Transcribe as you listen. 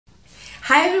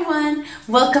Hi everyone,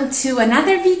 welcome to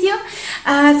another video.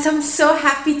 So I'm so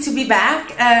happy to be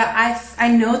back. I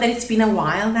know that it's been a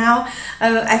while now.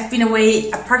 I've been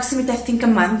away approximately I think a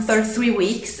month or 3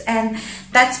 weeks, and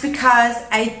that's because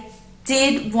I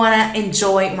did want to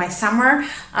enjoy my summer.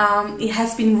 It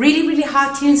has been really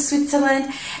hot here in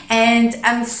Switzerland, and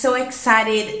I'm so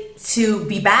excited to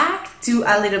be back, do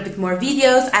a little bit more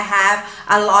videos. I have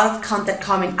a lot of content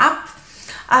coming up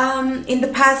in the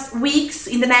past weeks,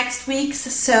 in the next weeks,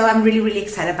 so I'm really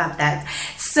excited about that.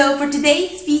 So for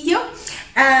today's video,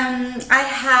 I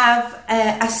have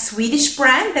a Swedish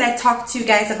brand that I talked to you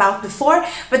guys about before,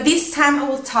 but this time I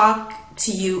will talk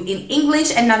to you in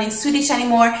English and not in Swedish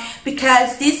anymore,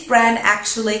 because this brand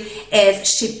actually is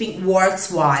shipping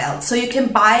worldwide. So you can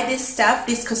buy this stuff,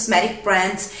 these cosmetic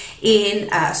brands, in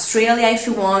Australia if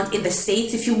you want, in the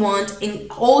States if you want, in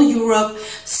all Europe.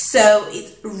 So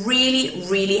it's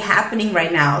really happening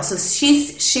right now. So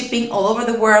she's shipping all over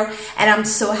the world, and I'm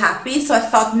so happy. So I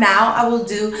thought now I will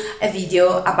do a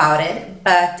video about it,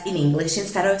 but in English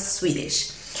instead of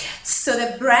Swedish. So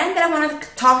the brand that I want to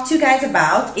talk to you guys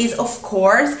about is, of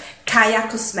course, Caia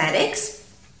Cosmetics.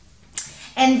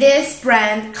 And this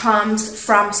brand comes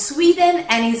from Sweden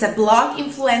and is a blog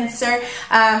influencer.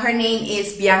 Her name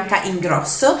is Bianca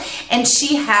Ingrosso, and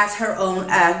she has her own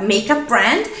makeup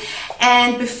brand.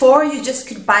 And before, you just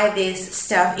could buy this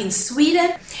stuff in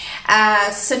Sweden.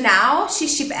 So now she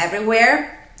ships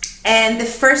everywhere. And the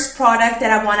first product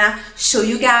that I want to show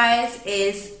you guys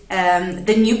is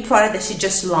the new product that she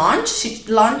just launched. She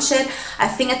launched it, I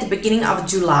think, at the beginning of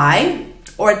July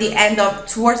or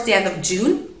towards the end of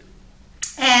June.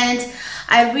 And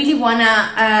I really want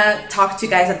to talk to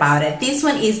you guys about it. This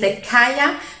one is the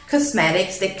Caia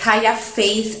Cosmetics, the Caia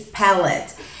Face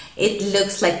Palette. It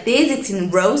looks like this. It's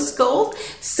in rose gold.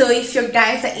 So if you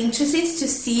guys are interested to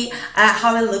see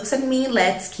how it looks on me,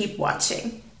 let's keep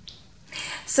watching.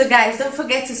 So guys, don't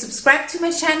forget to subscribe to my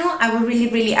channel. I will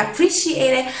really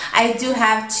appreciate it. I do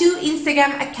have 2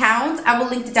 Instagram accounts. I will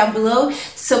link it down below,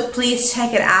 so please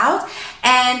check it out.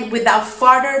 And without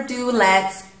further ado,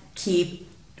 let's keep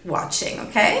watching,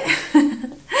 okay?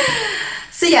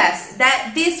 So yes,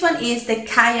 this one is the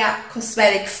Caia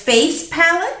Cosmetic Face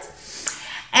Palette.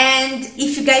 And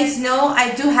if you guys know,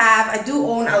 I do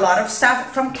own a lot of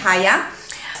stuff from Caia.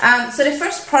 So the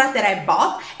first product that I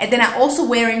bought, and then I'm also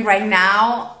wearing right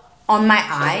now on my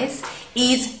eyes,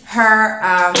 is her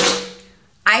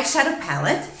eyeshadow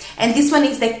palette. And this one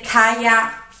is the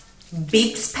Caia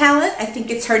Bibbz palette. I think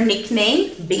it's her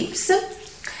nickname, Bibbz.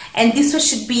 And this one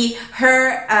should be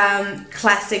her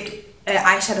classic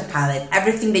eyeshadow palette.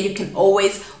 Everything that you can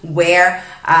always wear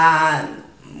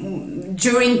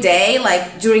during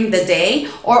the day,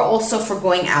 or also for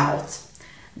going out.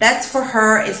 That's for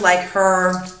her, is like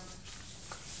her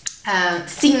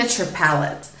signature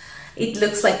palette. It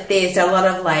looks like this. There are a lot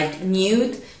of like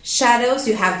nude shadows.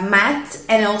 You have matte,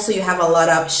 and also you have a lot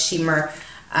of shimmery.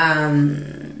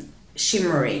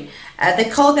 The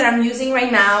color that I'm using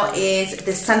right now is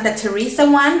the Santa Teresa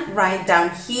one, right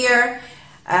down here.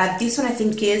 This one I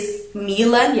think is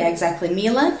Milan. Yeah, exactly,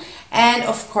 Milan. And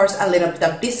of course a little bit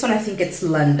of this one, I think it's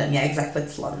London. Yeah, exactly,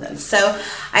 it's London. So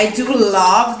I do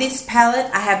love this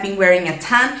palette. I have been wearing a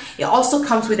ton. It also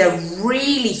comes with a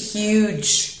really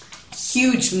huge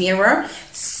mirror.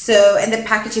 So, and the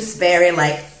package is very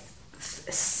like,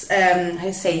 how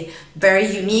you say, very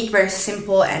unique, very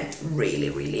simple, and really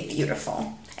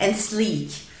beautiful and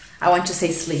sleek. I want to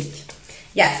say sleek.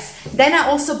 Yes. Then I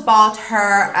also bought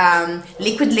her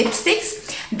liquid lipsticks.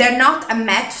 They're not a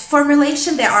matte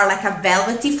formulation. They are like a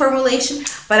velvety formulation,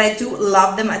 but I do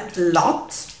love them a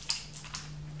lot.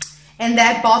 And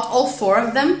then I bought all 4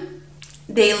 of them.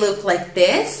 They look like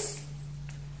this.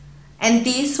 And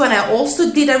this one I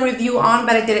also did a review on,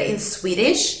 but I did it in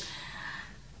Swedish.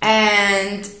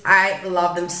 And I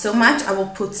love them so much. I will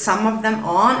put some of them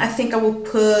on. I think I will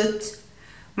put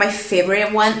my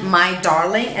favorite one, My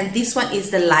Darling, and this one is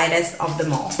the lightest of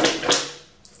them all.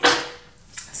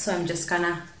 So I'm just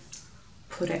gonna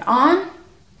put it on.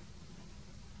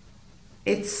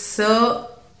 It's so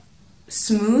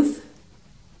smooth.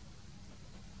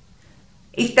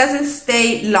 It doesn't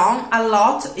stay long a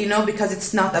lot, you know, because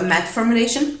it's not a matte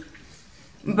formulation,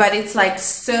 but it's like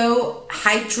so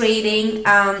hydrating.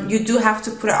 You do have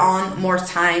to put it on more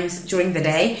times during the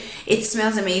day. It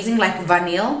smells amazing, like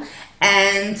vanilla,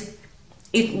 and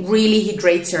it really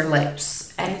hydrates your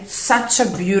lips. And it's such a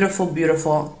beautiful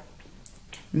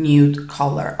nude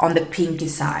color on the pinky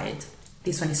side.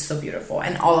 This one is so beautiful,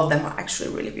 and all of them are actually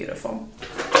really beautiful.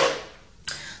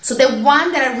 So the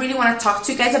one that I really want to talk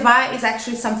to you guys about is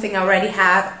actually something I already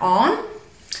have on.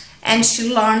 and she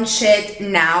launched it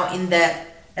now in the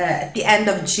at the end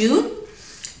of June.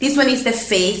 This one is the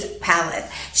face palette.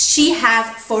 She has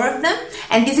 4 of them,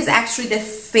 and this is actually the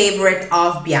favorite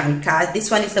of Bianca.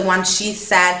 This one is the one she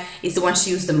said is the one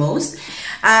she used the most.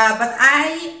 But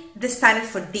I decided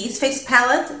for this face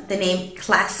palette, the name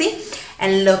Classy,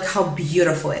 and look how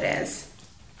beautiful it is.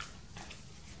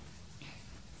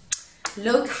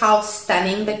 Look how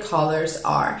stunning the colors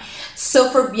are. So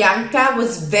for Bianca, it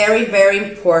was very, very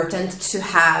important to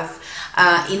have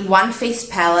in one face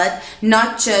palette,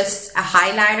 not just a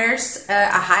highlighter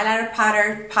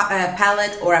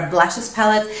palette or a blushes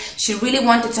palette. She really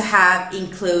wanted to have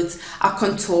includes a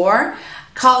contour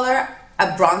color, a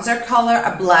bronzer color,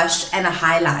 a blush, and a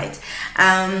highlight.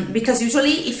 Because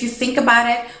usually, if you think about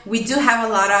it, we do have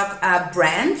a lot of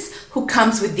brands who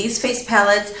comes with these face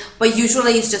palettes, but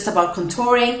usually it's just about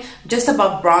contouring, just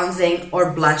about bronzing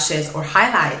or blushes or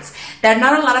highlights. There are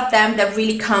not a lot of them that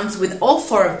really comes with all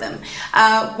 4 of them.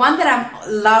 One that I'm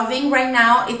loving right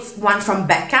now, it's one from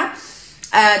Becca,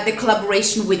 the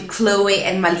collaboration with Chloe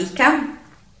and Malika,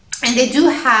 and they do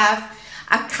have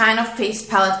a kind of face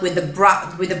palette with the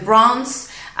bronze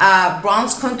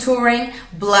contouring,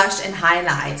 blush, and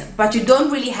highlight. But you don't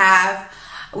really have,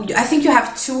 I think you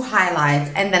have 2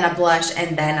 highlights and then a blush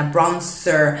and then a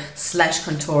bronzer /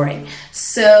 contouring.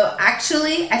 So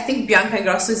actually, I think Bianca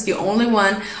Grosso is the only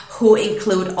one who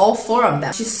include all 4 of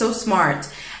them. She's so smart.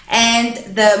 And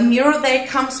the mirror that it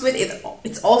comes with,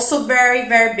 it's also very,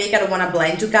 very big. I don't want to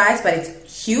blend you guys, but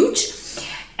it's huge.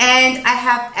 And I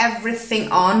have everything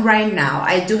on right now.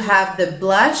 I do have the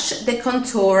blush, the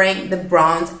contouring, the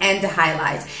bronze, and the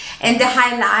highlight. And the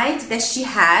highlight that she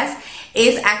has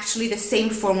is actually the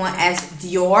same formula as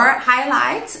Dior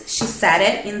highlights. She said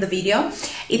it in the video.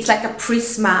 It's like a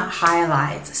Prisma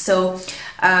highlight. So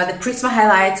the Prisma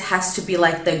highlight has to be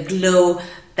like the glow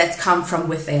that come from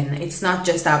within. It's not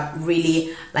just a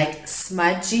really like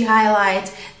smudgy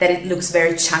highlight that it looks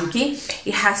very chunky.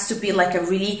 It has to be like a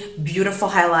really beautiful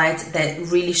highlight that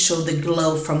really show the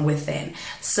glow from within.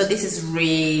 So this is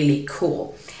really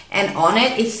cool. And on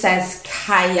it, it says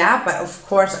Caia, but of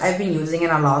course I've been using it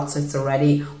a lot, so it's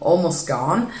already almost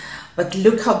gone. But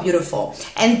look how beautiful.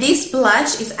 And this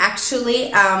blush is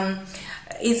actually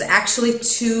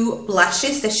 2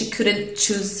 blushes that she couldn't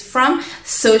choose from,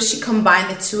 so she combined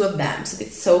the 2 of them. So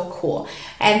it's so cool.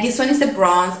 And this one is the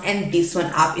bronze, and this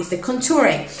one up is the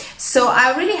contouring. So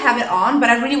I already have it on, but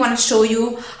I really want to show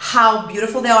you how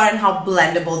beautiful they are and how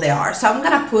blendable they are. So I'm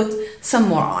gonna put some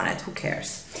more on it. Who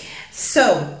cares?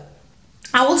 So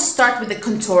I will start with the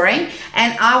contouring,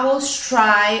 and I will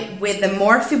try with the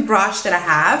Morphe brush that I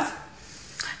have,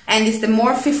 and it's the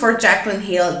Morphe for Jaclyn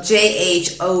Hill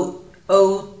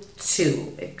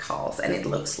JH02 it calls, and it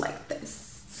looks like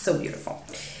this. So beautiful.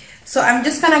 So I'm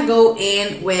just gonna go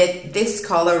in with this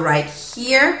color right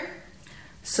here,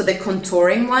 so the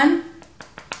contouring one,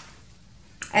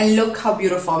 and look how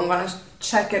beautiful. I'm gonna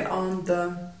check it on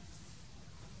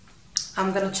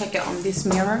this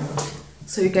mirror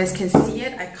so you guys can see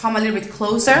it. I come a little bit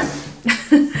closer.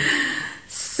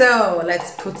 So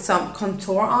let's put some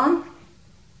contour on.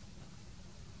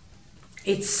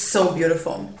 It's so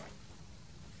beautiful.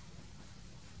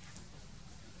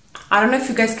 I don't know if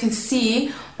you guys can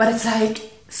see, but it's like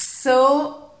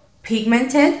so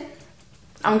pigmented.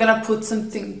 I'm gonna put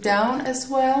something down as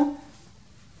well,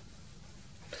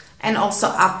 and also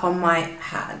up on my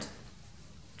head.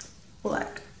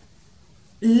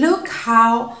 Look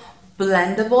how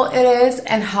blendable it is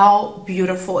and how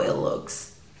beautiful it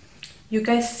looks. You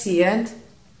guys see it?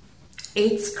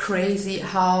 It's crazy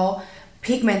how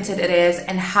pigmented it is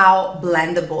and how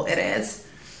blendable it is.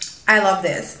 I love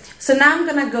this. So now I'm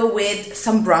gonna go with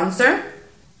some bronzer,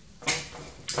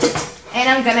 and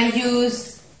I'm gonna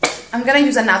use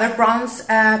another bronze,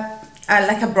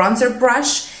 like a bronzer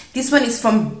brush. This one is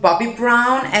from Bobbi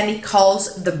Brown, and it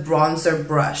calls the bronzer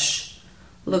brush.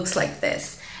 Looks like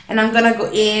this. And I'm gonna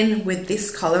go in with this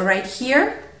color right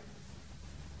here.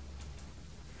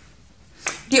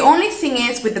 The only thing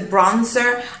is with the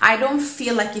bronzer, I don't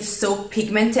feel like it's so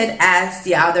pigmented as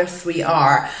the other 3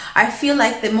 are. I feel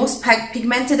like the most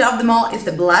pigmented of them all is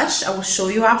the blush. I will show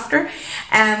you after.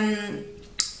 And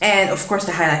of course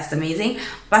the highlight is amazing.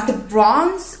 But the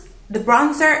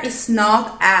bronzer is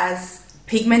not as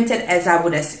pigmented as I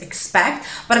would expect.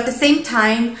 But at the same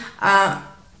time,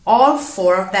 all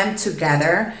 4 of them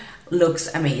together looks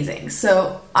amazing.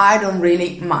 So I don't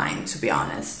really mind, to be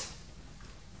honest.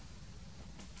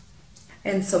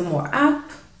 And some more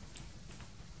up,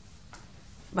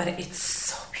 but it's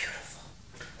so beautiful.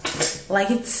 Like,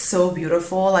 it's so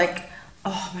beautiful. Like,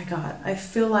 oh my god, I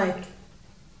feel like,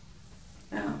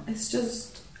 yeah, it's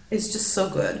just It's just so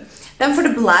good. Then for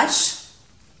the blush,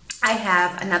 I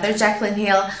have another Jaclyn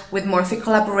Hill with Morphe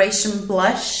collaboration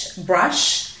brush.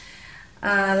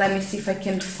 Let me see if I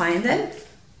can find it.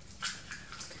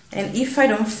 And if I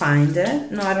don't find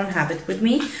it, no, I don't have it with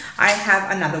me, I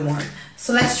have another one.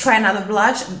 So let's try another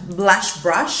blush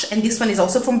brush. And this one is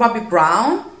also from Bobbi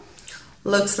Brown.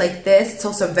 Looks like this. It's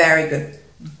also a very good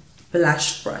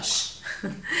blush brush.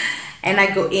 And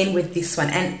I go in with this one.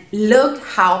 And look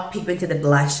how pigmented the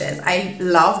blush is. I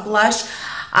love blush.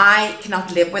 I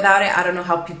cannot live without it. I don't know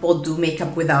how people do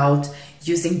makeup without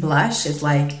using blush. It's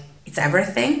like, it's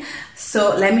everything.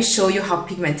 So let me show you how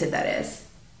pigmented that is.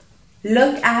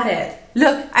 Look at it.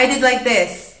 Look, I did like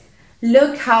this.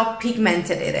 Look how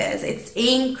pigmented it is. It's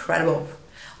incredible.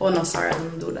 Oh no, sorry, I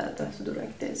don't do that. I have to do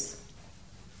like this.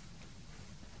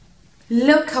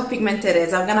 Look how pigmented it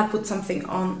is. I'm gonna put something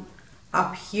on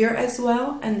up here as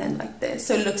well, and then like this.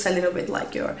 So it looks a little bit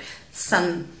like your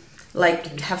sun,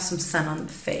 like you have some sun on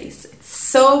the face. It's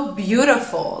so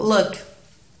beautiful. Look.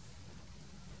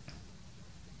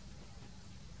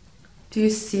 Do you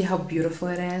see how beautiful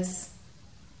it is?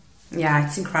 Yeah,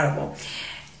 it's incredible.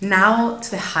 Now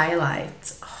to the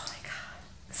highlight. Oh my god,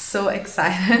 so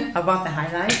excited about the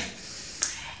highlight.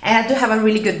 And I do have a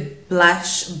really good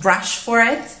brush for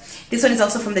it. This one is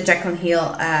also from the Jaclyn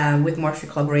Hill with Morphe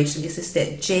collaboration. This is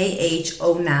the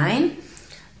JH09.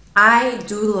 I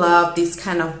do love these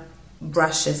kind of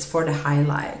brushes for the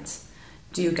highlight.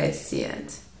 Do you guys see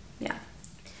it? Yeah.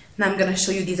 Now I'm gonna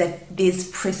show you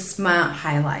this Prisma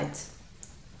highlight.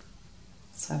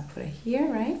 So I put it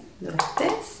here, right? Like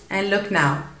this. And look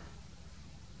now.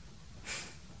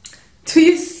 Do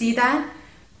you see that?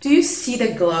 Do you see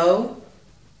the glow?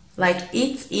 Like,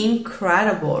 it's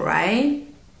incredible, right?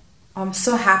 I'm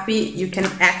so happy you can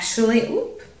actually,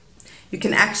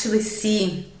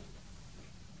 see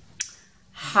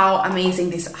how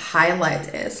amazing this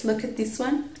highlight is. Look at this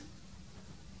one.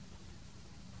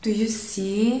 Do you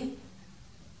see?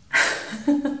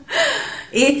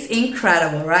 It's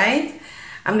incredible, right?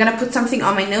 I'm gonna put something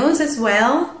on my nose as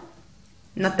well.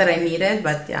 Not that I need it,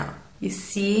 but yeah, you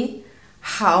see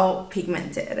how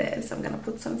pigmented it is. I'm gonna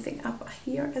put something up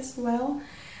here as well.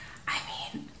 I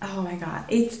mean, oh my god,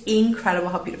 it's incredible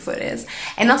how beautiful it is.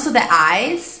 And also the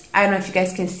eyes, I don't know if you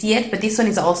guys can see it, but this one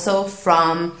is also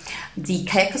from the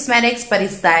Caia Cosmetics, but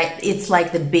it's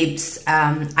like the Bibbz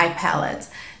eye palette.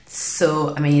 It's so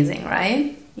amazing,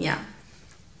 right? Yeah.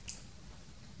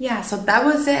 Yeah, so that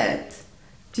was it.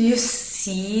 Do you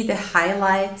see the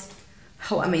highlight?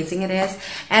 How amazing it is.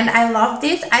 And I love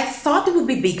this. I thought it would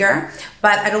be bigger,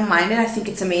 but I don't mind it. I think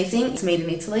it's amazing. It's made in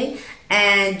Italy.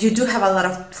 And you do have a lot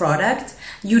of product.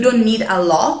 You don't need a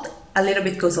lot. A little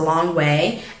bit goes a long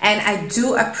way. And I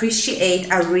do appreciate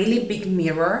a really big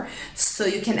mirror, so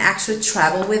you can actually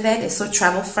travel with it. It's so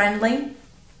travel friendly.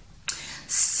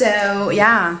 So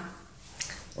yeah,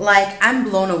 like, I'm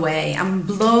blown away. I'm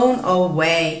blown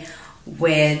away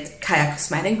with Caia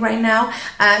Cosmetics right now.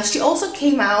 She also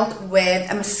came out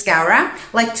with a mascara,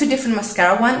 like two different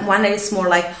mascara. One that is more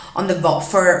like on the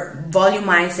for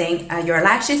volumizing your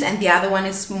lashes, and the other one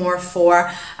is more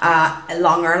for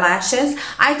longer lashes.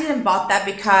 I didn't bought that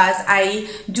because I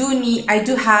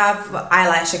do have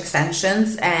eyelash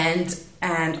extensions,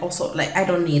 and also, like, I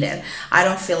don't need it. I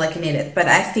don't feel like I need it, but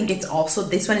I think it's also,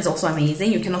 this one is also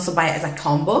amazing. You can also buy it as a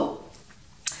combo.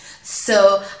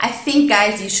 So I think,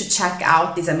 guys, you should check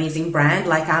out this amazing brand.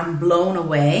 Like, I'm blown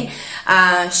away.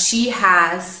 She's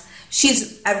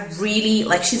a really,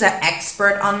 like, she's an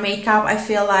expert on makeup, I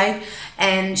feel like,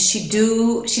 and she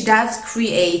does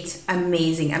create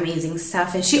amazing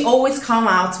stuff, and she always comes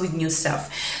out with new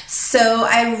stuff. So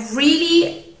I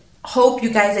really hope you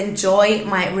guys enjoy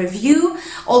my review.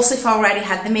 Also, if I already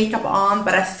had the makeup on,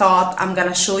 but I thought I'm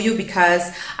gonna show you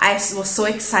because I was so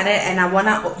excited and I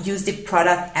wanna use the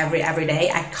product every day.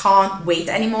 I can't wait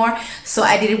anymore, so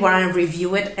I did want to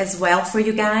review it as well for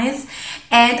you guys,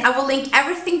 and I will link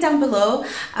everything down below.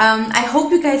 I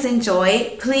hope you guys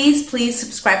enjoy. Please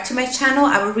subscribe to my channel.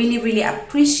 I would really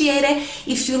appreciate it.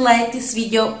 If you like this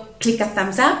video, click a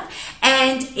thumbs up,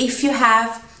 and if you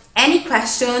have any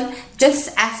question,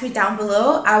 just ask me down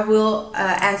below. I will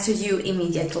answer you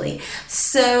immediately.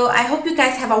 So I hope you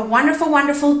guys have a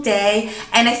wonderful day,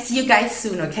 and I see you guys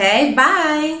soon, okay?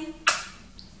 Bye!